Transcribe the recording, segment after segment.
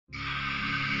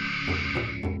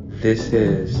This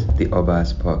is the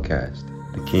Obas podcast,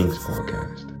 the King's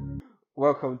podcast.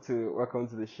 Welcome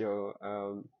to the show.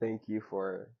 Thank you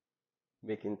for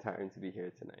making time to be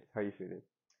here tonight. How are you feeling?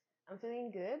 I'm feeling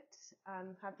good.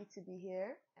 I'm happy to be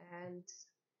here. And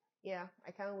yeah,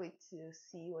 I can't wait to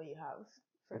see what you have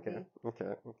for Okay, me.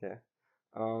 okay.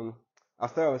 Um,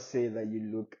 After I would say that you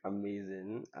look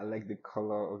amazing. I like the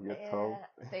color of your Yeah, top.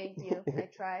 thank you. I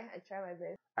try my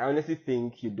best. I honestly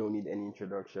think you don't need any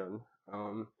introduction.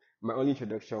 Um, my only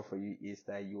introduction for you is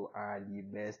that you are the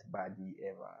best baddie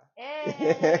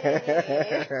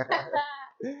Hey! ever.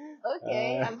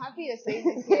 Okay, uh, I'm happy you're saying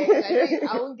this here because I know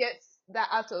I won't get that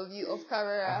out of you off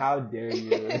camera. how dare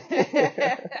you?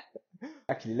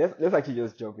 Actually, let's actually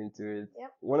just jump into it.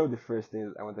 Yep. One of the first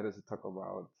things I wanted us to talk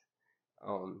about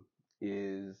um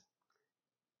is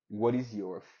what is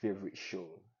your favorite show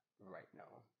right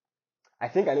now? I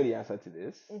think I know the answer to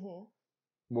this, hmm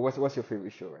but what's your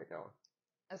favorite show right now?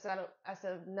 as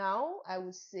of now, I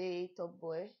would say Top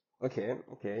Boy. Okay,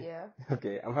 Yeah.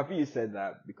 okay. I'm happy you said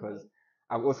that because hmm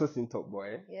I've also seen Top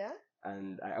Boy Yeah.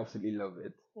 and I absolutely love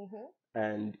it. hmm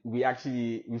And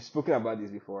we've spoken about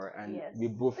this before and Yes. we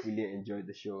both really enjoyed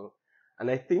the show. And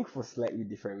I think for slightly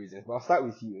different reasons. But I'll start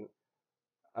with you.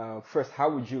 First, how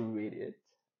would you rate it,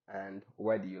 and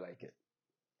why do you like it?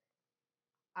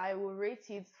 I will rate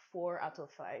it 4 out of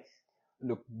 5.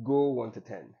 Look, go 1 to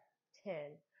 10. 10.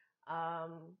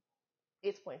 Um,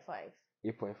 8.5.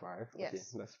 8.5. Okay,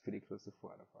 Yes. that's pretty close to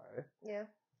 4 out of 5. Yeah.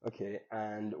 Okay,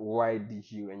 and why did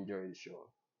you enjoy the show?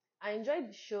 I enjoyed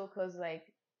the show because, like,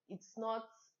 it's not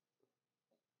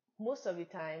most of the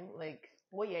time, like,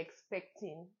 what you're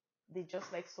expecting, they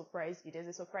just, like, surprise you. There's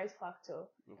a surprise factor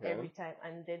Okay. every time,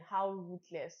 and then how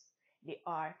ruthless they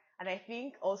are. And I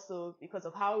think also because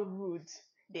of how rude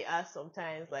they are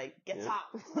sometimes, like, get Yeah.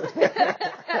 out.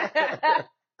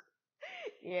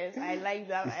 Yes, I like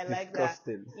that. It's I like that.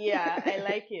 disgusting. Yeah, I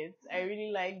like it. I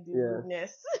really like the Yeah.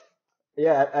 rudeness.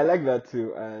 Yeah, I like that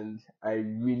too, and I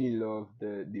really love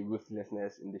the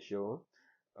ruthlessness in the show.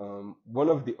 One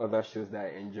of the other shows that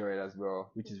I enjoyed as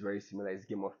well, which is very similar, is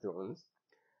Game of Thrones,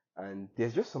 and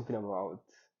there's just something about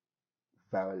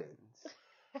violence,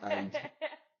 and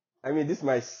I mean this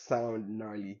might sound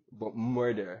gnarly, but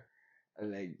murder,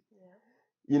 and like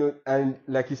Yeah. and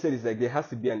like you said, it's like there has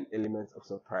to be an element of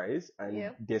surprise, and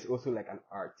Yeah. there's also like an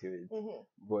art to it, hmm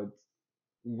but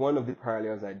one of the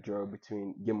parallels I draw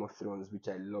between Game of Thrones, which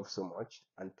I love so much,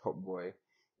 and Top Boy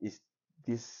is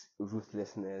this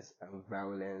ruthlessness and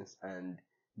violence and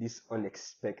this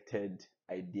unexpected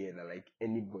idea that like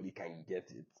anybody can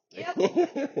get Yep.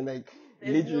 it. Like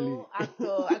There's literally no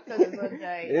actor does not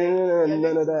die. Like no, you're none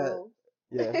going of to that. go.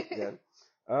 Yeah, yeah.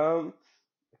 Um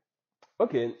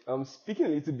okay, speaking a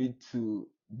little bit to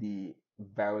the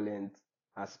violent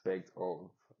aspect of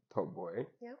Top Boy.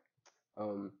 Yeah.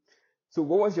 Um, so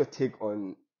what was your take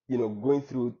on, going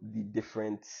through the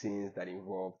different scenes that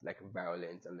involved like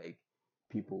violence and like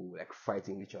people like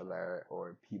fighting each other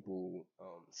or people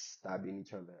stabbing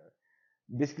each other?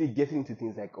 Basically getting into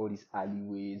things like all these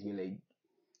alleyways where like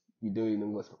you don't even know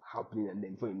what's happening and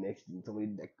then for the next thing somebody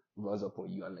like runs up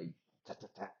on you and like cha cha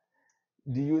cha.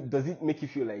 Does it make you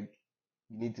feel like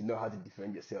you need to know how to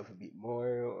defend yourself a bit more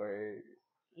or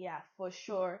Yeah, for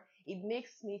sure. It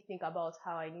makes me think about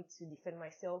how I need to defend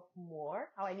myself more,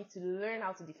 how I need to learn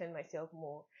how to defend myself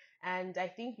more. And I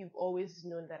think you've always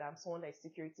known that I'm someone that is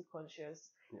security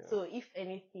conscious. yeah. So if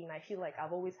anything, I feel like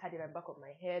I've always had it at the back of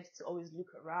my head to always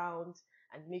look around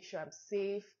and make sure I'm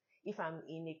safe. If I'm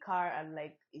in a car and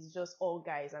like it's just all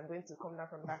guys, I'm going to come down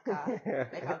from that car.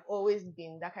 Like I've always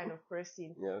been that kind of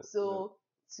person. Yeah, yeah. So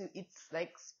it's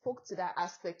like spoke to that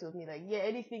aspect of me like yeah,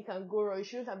 anything can go wrong. You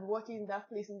shouldn't have been working in that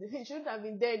place you shouldn't have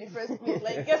been there in the first place,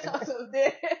 like get out of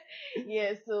there.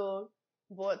 Yeah, so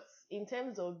but in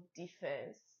terms of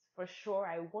defense, for sure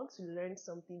I want to learn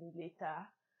something later,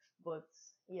 but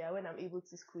yeah, when I'm able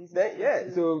to squeeze it Yeah,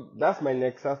 into so yeah. that's the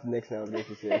next thing I was going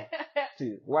to say.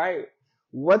 See,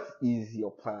 what is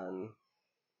your plan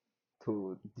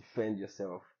to defend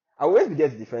yourself? I will always be there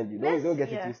to defend you. Let's Don't get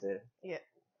it yeah. twisted. Yeah.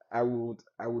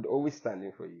 I would always stand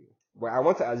in for you. But I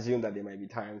want to assume that there might be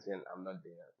times when I'm not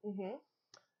there. hmm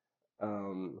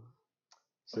Um,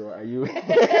 so are you?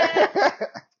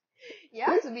 You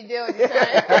have to be there all the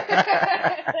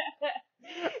time.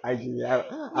 Actually, You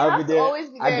I'll be have to there. always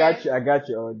be there. I got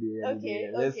you all day, every day.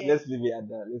 Okay, Let's okay, leave it at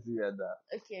that. Let's leave it at that.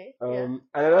 okay, yeah.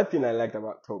 Another thing I liked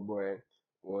about Top Boy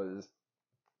was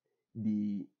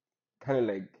the kind of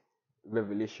like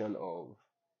revelation of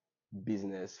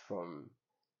business from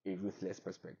a ruthless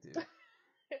perspective.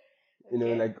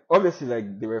 Okay. like obviously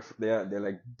like they're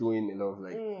like doing a lot of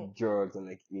like Mm. drugs and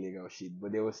like illegal shit,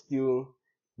 but there was still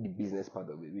the business part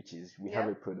of it, which is we have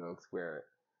Yep. a product where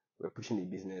we're pushing the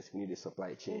business, we need a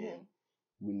supply chain, Mhm.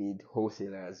 we need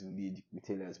wholesalers, we need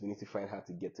retailers, we need to find how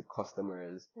to get to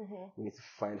customers, Mhm. we need to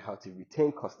find how to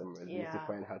retain customers, we need to Yeah.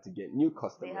 find how to get new They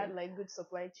customers. had like good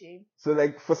supply chain. So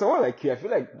like for someone like you, I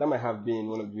feel like that might have been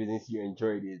one of the reasons you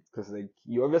enjoyed it, because like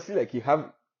you obviously like you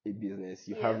have a business,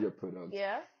 you have Yeah. your product,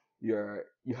 Yeah.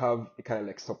 you have a kind of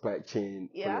like supply chain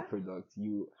for your Yeah. product.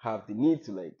 You have the need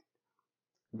to like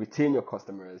retain your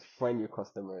customers, find your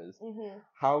customers. Mhm.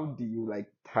 How do you like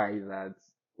tie that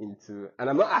into? And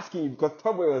I'm not asking you because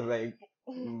Top Boy was like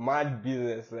mad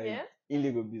business, like Yeah.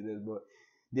 illegal business, but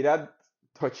did that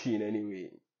touch you in any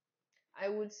way? I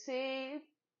would say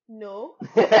no.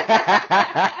 Okay.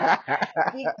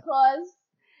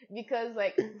 because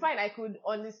like fine, I could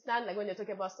understand like when you're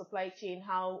talking about supply chain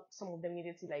how some of them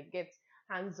needed to like get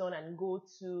hands on and go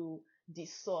to the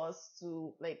source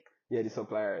to like Yeah, the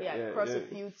supplier. cross Yeah, a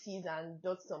few T's and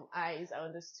dot some I's. I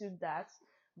understood that,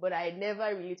 but I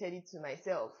never related it to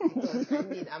myself because I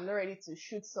mean I'm not ready to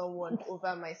shoot someone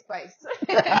over my spice. Or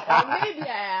maybe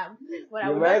I am, but I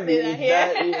You would might not be say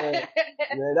that here.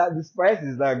 yeah, that the spice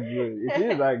is that good.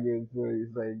 It is that good, so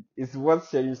it's like it's worth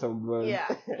sharing some blood.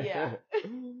 Yeah.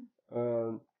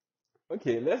 um.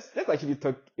 Okay, let's actually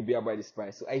talk a bit about the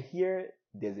spice. So I hear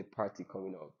there's a party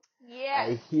coming up. Yes,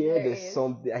 I hear there there's is.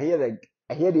 something. I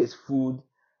hear there's food,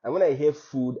 and when I hear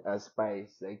food and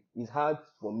spice, like it's hard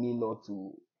for me not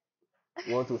to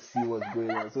want to see what's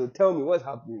going on. So tell me what's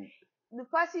happening. The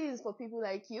party is for people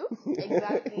like you.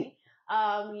 Exactly.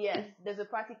 Yes, there's a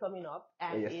party coming up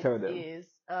and Yes, it tell them. is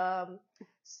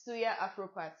Suya Afro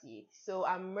Party. So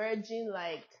I'm merging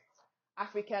like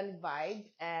African vibe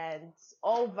and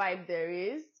all vibe there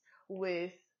is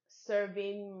with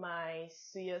serving my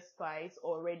suya spice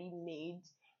already made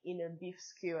in a beef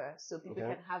skewer. So people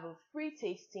Okay. can have a free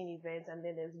tasting event and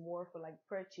then there's more for like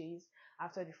purchase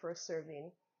after the first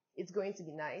serving. It's going to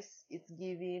be nice. It's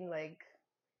giving like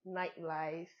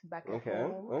nightlife back at Okay.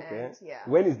 home Okay. and yeah.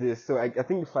 When is this? So I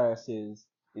think the flyer says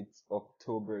it's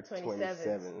October 27th.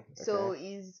 27th. So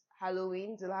Okay. is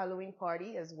Halloween, the Halloween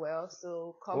party as well.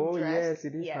 So come Oh dressed. yes,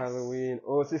 it is Yes. Halloween.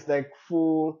 Oh, so it's like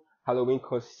full Halloween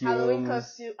costumes,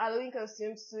 Halloween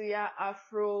costumes, suya,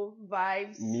 Afro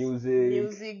vibes,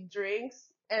 music.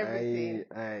 drinks, everything.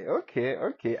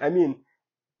 Okay. I mean,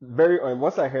 very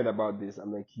once I heard about this,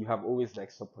 I'm like, you have always like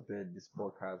supported this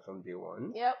podcast from day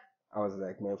one. Yep. I was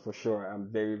like, man, for sure, I'm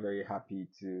very, very happy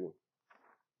to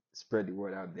spread the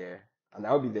word out there. And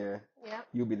I'll be there. Yep.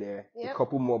 You'll be there. A Yep.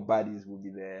 couple more buddies will be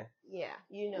there. Yeah.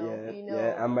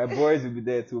 Yeah. And my boys will be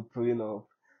there too, pulling up.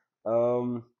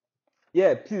 Um,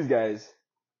 yeah, please guys,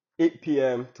 8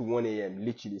 p.m. to 1 a.m.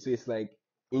 literally. So it's like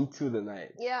into the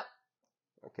night. Yep.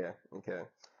 Okay.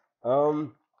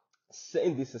 Um,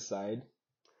 setting this aside,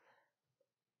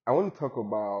 I want to talk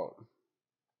about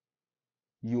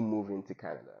you moving to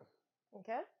Canada,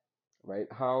 Okay. right?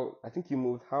 I think you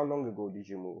moved, how long ago did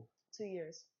you move? 2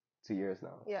 years. 2 years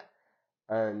now. Yeah.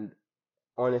 And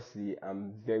honestly,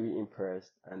 I'm very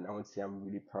impressed and I want to say I'm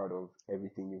really proud of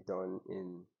everything you've done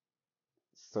in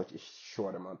such a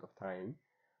short amount of time.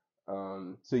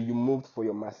 So you moved for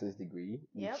your master's degree,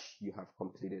 which Yep. you have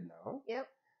completed now, Yep.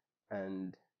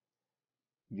 and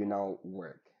you now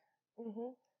work.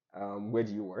 Mhm. Where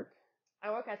do you work?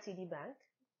 I work at TD Bank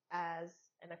as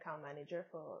an account manager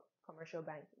for commercial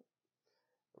banking.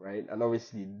 Right? And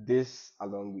obviously this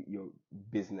along with your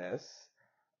business,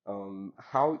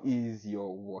 how is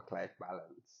your work-life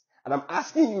balance? And I'm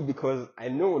asking you because I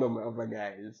know one of my other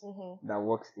guys Mhm. that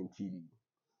works in TD,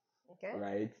 Okay.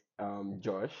 right?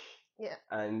 Josh. Yeah.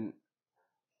 And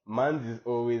Mans is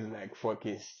always like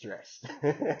fucking stressed.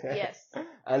 Yes.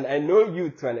 And I know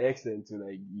you to an extent to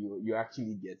like you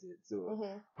actually get it. So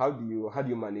Mhm. how do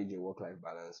you manage your work-life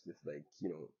balance with like,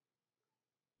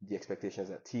 the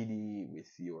expectations at TD with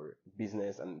your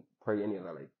business and probably any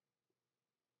other like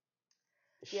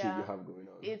shit you Yeah. have going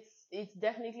on? It's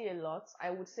definitely a lot.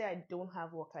 I would say I don't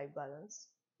have work-life balance.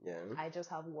 Yeah. I just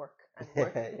have work and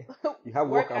work. You have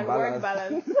work and work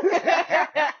balance.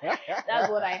 That's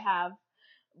what I have.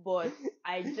 But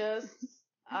I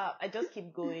just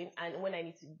keep going, and when I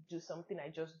need to do something, I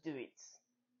just do it.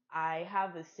 I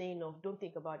have a saying of don't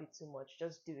think about it too much,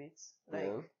 just do it. Like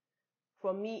Yeah.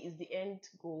 for me, it's the end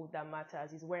goal that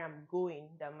matters, is where I'm going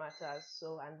that matters.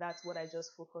 So, and that's what I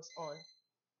just focus on.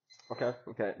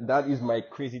 Okay. That is my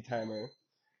crazy timer.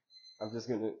 I'm just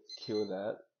gonna kill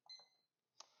that.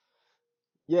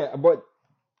 Yeah, but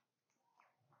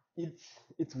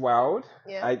it's wild.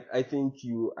 Yeah. I think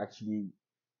you actually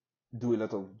do a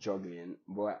lot of juggling,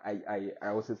 but I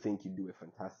also think you do a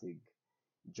fantastic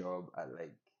job at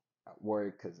like at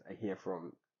work because I hear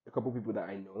from a couple people that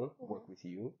I know work with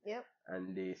you, Yep.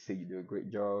 and they say you do a great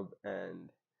job. And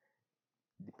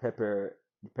the pepper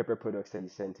products that you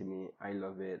sent to me, I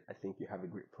love it. I think you have a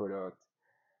great product.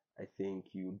 I think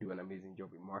you do an amazing job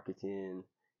with marketing.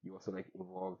 You also like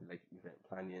involved in like event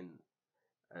planning,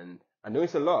 and I know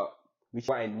it's a lot, which is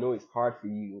why I know it's hard for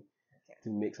you to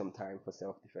make some time for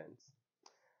self defense.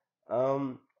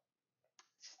 Um,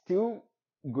 Still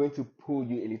going to pull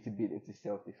you a little bit into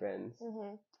self defense.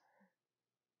 Mhm.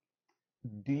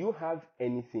 Do you have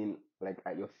anything like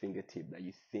at your fingertip that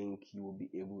you think you will be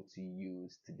able to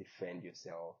use to defend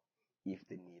yourself if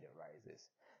the need arises?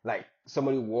 Like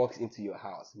somebody walks into your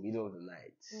house, middle of the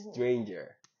night, Mhm.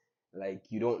 stranger, like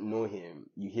you don't know him,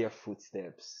 you hear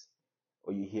footsteps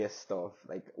or you hear stuff.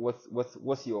 Like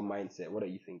what's your mindset? What are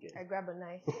you thinking? I grab a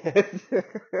knife. I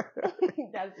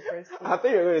That's the first thing. thought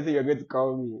you were going to say you're going to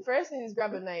call me. First thing is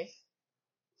grab a knife.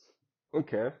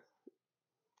 Okay,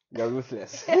 you're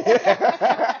ruthless.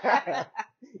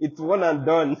 It's one and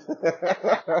done.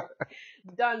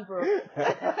 Done, bro.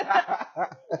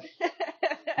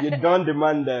 You don't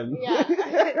demand them. Yeah.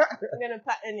 I'm gonna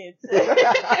pattern it.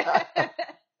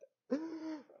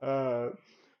 uh,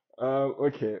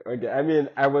 okay. I mean,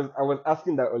 I was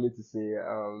asking that only to say,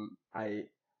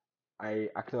 I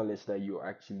acknowledge that you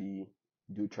actually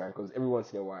do try because every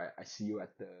once in a while I see you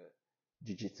at the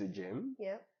jiu-jitsu gym,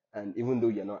 Yeah. and even though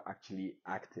you're not actually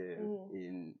active Mhm.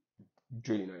 in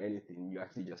drilling or anything, you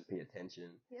actually just pay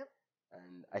attention. Yep.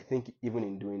 And I think even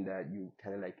in doing that, you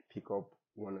kind of like pick up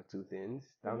one or two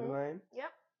things down the Mhm. line.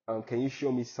 Yep. Can you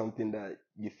show me something that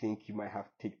you think you might have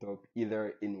picked up either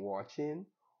in watching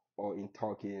or in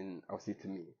talking, I'll say to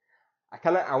me?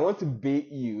 I want to bait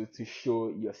you to show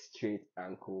your straight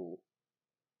ankle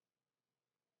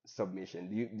submission.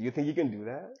 Do you think you can do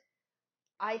that?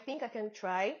 I think I can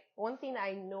try. One thing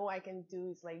I know I can do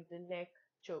is like the neck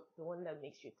choke, the one that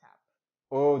makes you tap.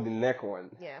 Oh, the neck one.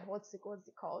 Yeah. What's it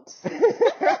called?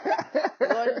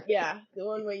 Yeah, The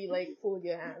one where you like fold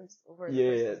your hands over the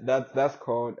yeah, person's neck. that's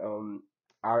called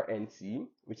RNC,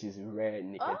 which is rare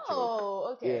naked choke.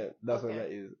 Oh, okay. Yeah, that's what Okay. that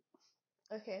is.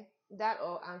 Okay. That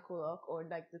or ankle lock or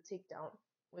like the takedown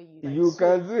where you like You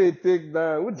swing. can do a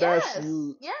takedown. Who dash Yes.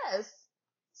 you? Yes.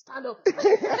 Stand up.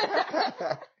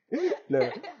 No,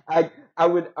 I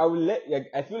would let like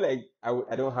I feel like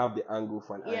I don't have the angle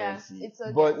for an Yeah, INC, it's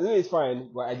okay. but no, it's fine.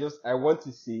 But I want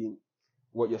to see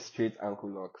what your straight ankle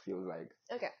lock feels like.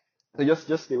 Okay. So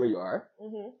just stay where you are,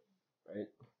 Mhm. right?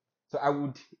 So I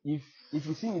would if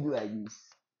you see me do like this,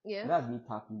 Yeah. that's me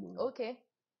tapping you. Okay.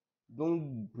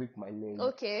 Don't break my leg.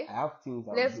 Okay. I have things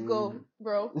I'm Let's doing. go,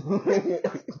 bro.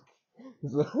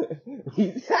 So,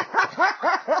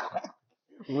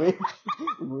 wait,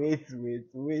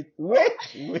 wait.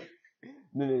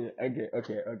 No. Okay.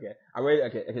 I'm ready.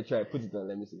 Okay. Try. Put it on.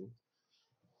 Let me see.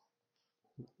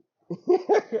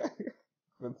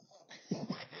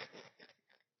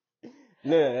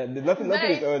 No. Nothing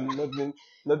is Nice. on.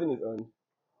 Nothing is on.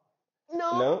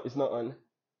 No. No, it's not on.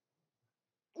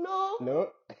 No. No.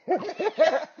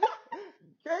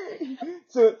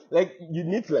 So, like, you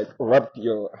need to like wrap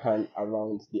your hand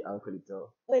around the ankle itself.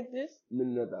 Like this. No,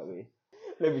 not that way.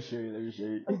 Let me show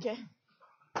you. Okay.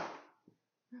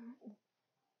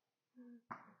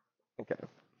 Okay.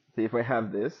 So if I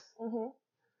have this, Mhm.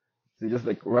 so you just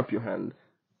like wrap your hand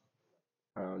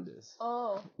around this.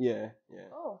 Oh. Yeah.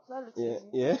 Oh, that looks Yeah. easy.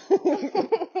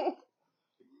 Yeah.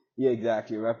 Yeah,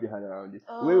 exactly. Wrap your hand around it.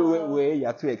 Oh. Wait.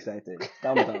 You're too excited.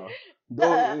 Calm down. Uh,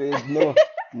 Don't wait. No.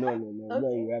 No,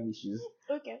 okay. you have issues.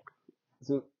 Okay.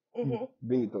 So Mhm.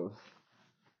 bring it off.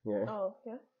 Yeah. Oh,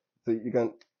 okay. So you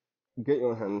can get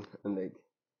your hand and like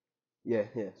yeah.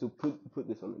 So put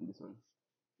this one and this one.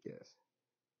 Yes.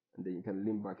 And then you can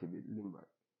lean back a bit. Lean back.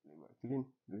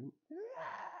 Lean.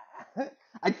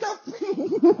 I tap.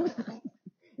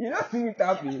 You don't see me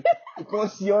tapping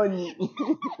because you're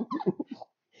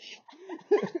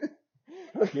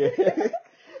okay.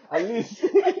 At least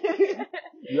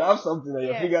you have something on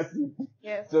your Yes. fingertip.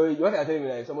 Yes. So what I tell you,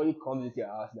 like somebody comes into your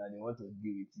house now, they want to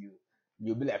deal with you.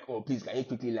 You'll be like, oh, please, can you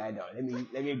quickly lie down?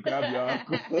 Let me grab your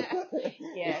ankle.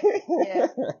 Yes.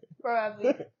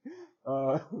 Probably.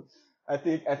 uh, I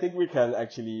think we can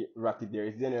actually wrap it there.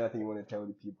 Is there any other thing you want to tell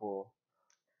the people?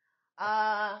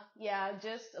 Yeah,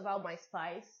 just about my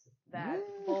spice that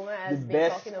Boma The has been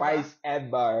best talking spice about.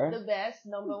 ever. The best,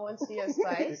 number one Suya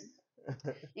spice.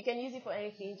 You can use it for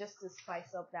anything just to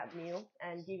spice up that meal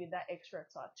and give it that extra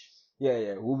touch. Yeah.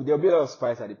 There'll be a lot of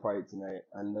spice at the party tonight.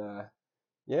 And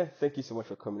yeah, thank you so much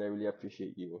for coming. I really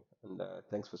appreciate you. And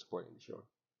thanks for supporting the show.